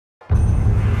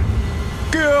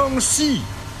Kiong Xi,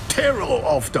 terror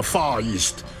of the Far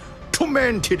East,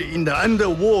 tormented in the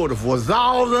underworld for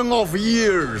thousands of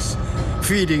years,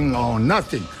 feeding on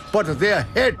nothing but their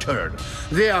hatred,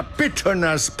 their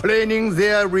bitterness, planning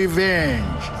their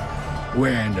revenge.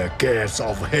 When the gates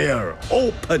of hell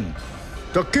open,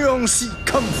 the Kiong Xi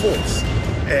come forth,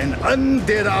 an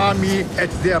undead army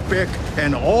at their beck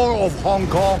and all of Hong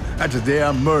Kong at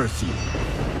their mercy.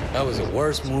 That was the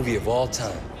worst movie of all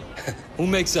time. Who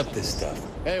makes up this stuff?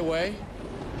 Hey, Wei.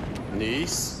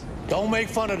 Niece, don't make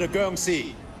fun of the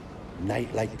Guangxi.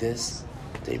 Night like this,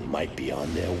 they might be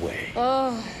on their way.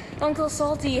 Uncle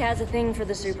Salty has a thing for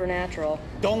the supernatural.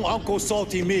 Don't Uncle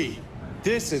Salty me.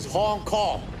 This is Hong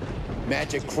Kong.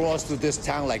 Magic crawls through this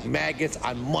town like maggots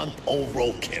on month-old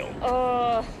roadkill.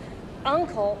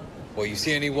 Uncle? Well, you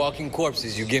see any walking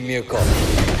corpses, you give me a call.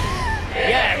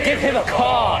 Yeah, give him a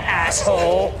call,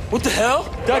 asshole! What the hell?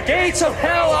 The gates of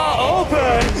hell are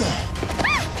open!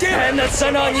 And the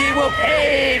Sun On Yi will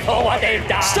pay for what they've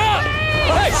done! Stop!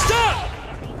 Hey, stop!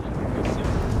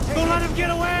 Don't let him get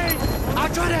away! I'll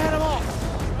try to head him off!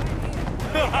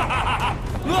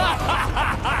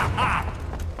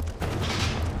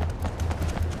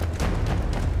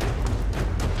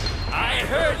 I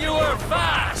heard you were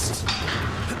fast!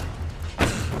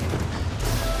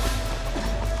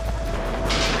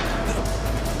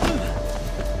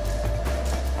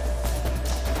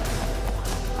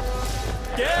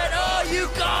 Get all you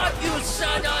got, you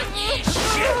Sun On Yi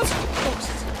shit!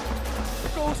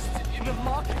 Ghost in the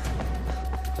market.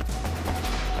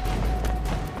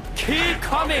 Keep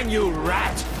coming, you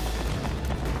rat!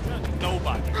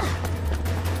 Nobody.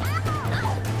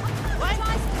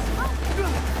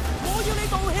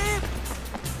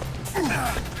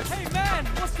 Hey man,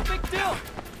 what's the big deal?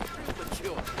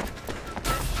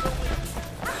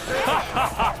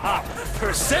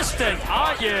 Persistent,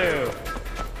 aren't you?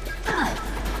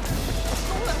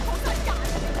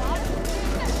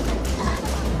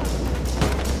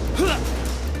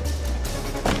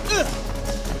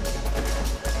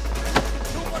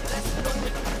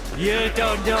 You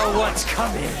don't know what's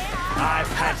coming. I've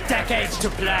had decades to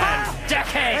plan.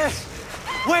 Decades!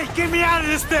 Wait, get me out of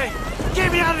this thing!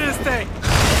 Get me out of this thing!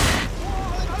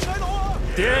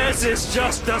 This is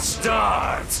just the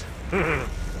start.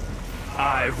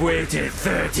 I've waited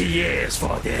 30 years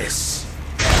for this.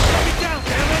 Let me down,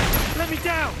 damn it! Let me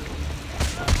down!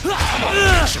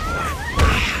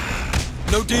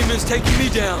 No demons taking me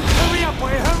down. Hurry up,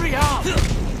 boy, hurry up!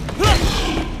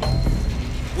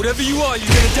 Whatever you are, you're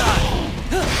gonna die.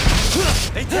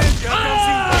 Hey, damn you,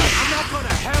 I'm not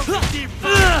gonna help you, deep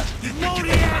friend! You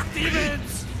naughty-ass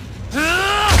demons!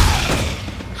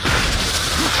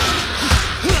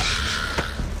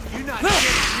 You're not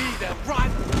getting me, that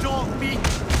rotten dog meat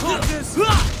cultist!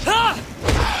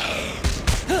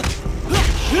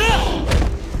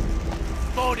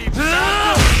 Body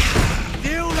bastard!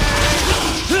 Deal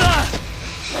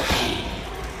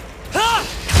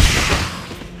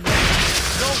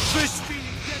Don't fish me and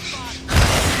get my...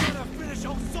 I'm gonna finish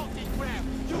on salty crab!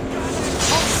 You got it!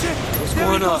 Oh shit! What's There he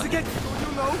going goes on? again.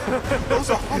 You know, those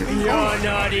are humping You're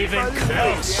not even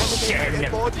close, Shen.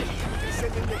 Who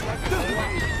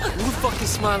the fuck is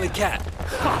Smiley Cat?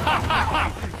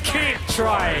 Keep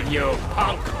trying, you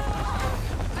punk.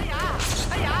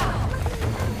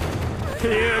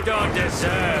 You don't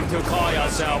deserve to call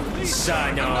yourself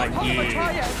Sun On Yi.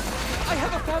 I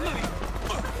have a family!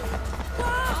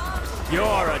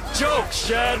 You're a joke,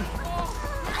 Shen.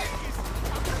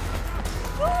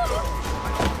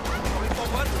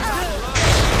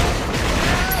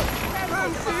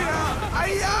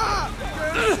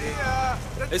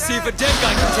 Let's see if a dead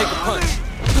guy can take a punch.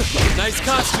 Nice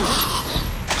costume.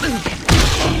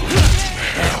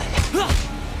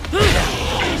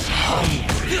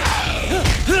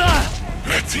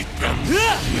 Let's eat them.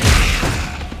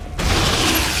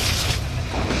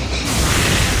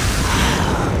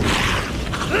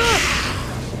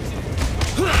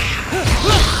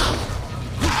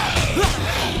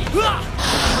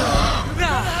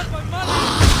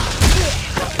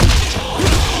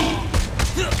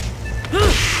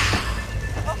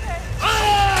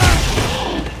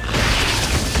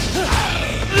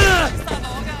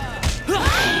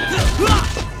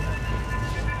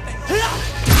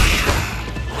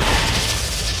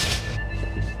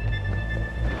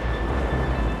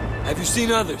 Have you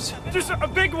seen others? There's a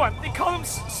big one. They call him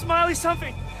Smiley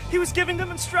something. He was giving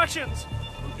them instructions.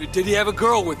 Did he have a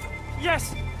girl with him?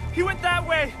 Yes, he went that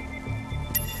way.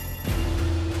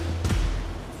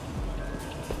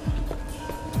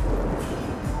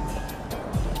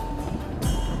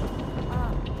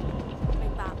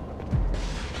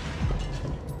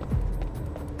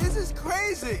 This is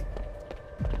crazy!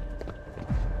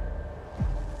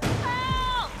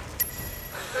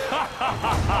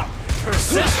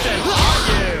 Persistent, are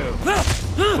you?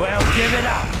 Well, give it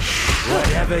up.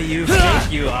 Whatever you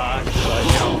think you are, you're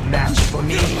no match for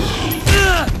me.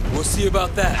 We'll see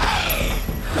about that.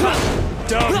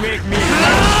 Don't make me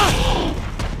laugh.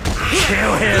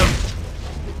 Kill him.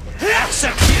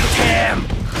 Execute him.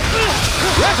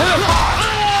 Rip him apart.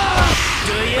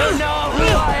 Do you know who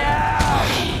I am?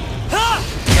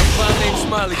 Some clown named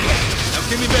Smiley. Now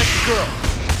give me back the girl.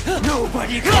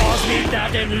 Nobody calls me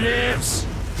that and lives.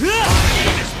 My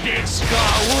name is Big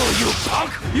Scar Wu, you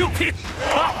punk! You piece.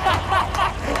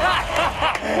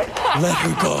 Let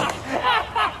her go.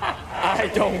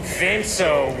 I don't think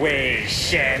so, Wei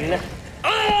Shen.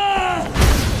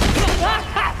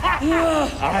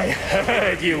 I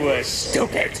heard you were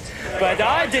stupid, but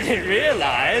I didn't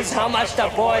realize how much the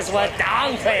boys were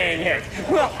downplaying it.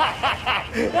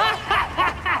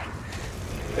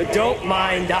 Don't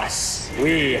mind us.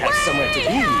 We have somewhere to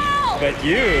be, but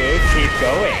you keep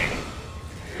going.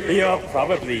 You're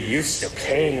probably used to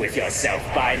playing with yourself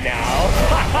by now.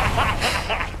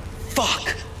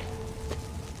 Fuck.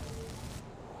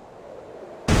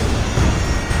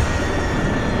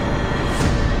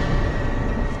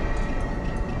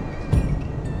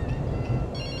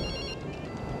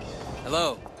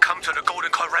 Hello. Come to the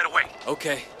golden car right away.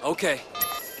 Okay, okay.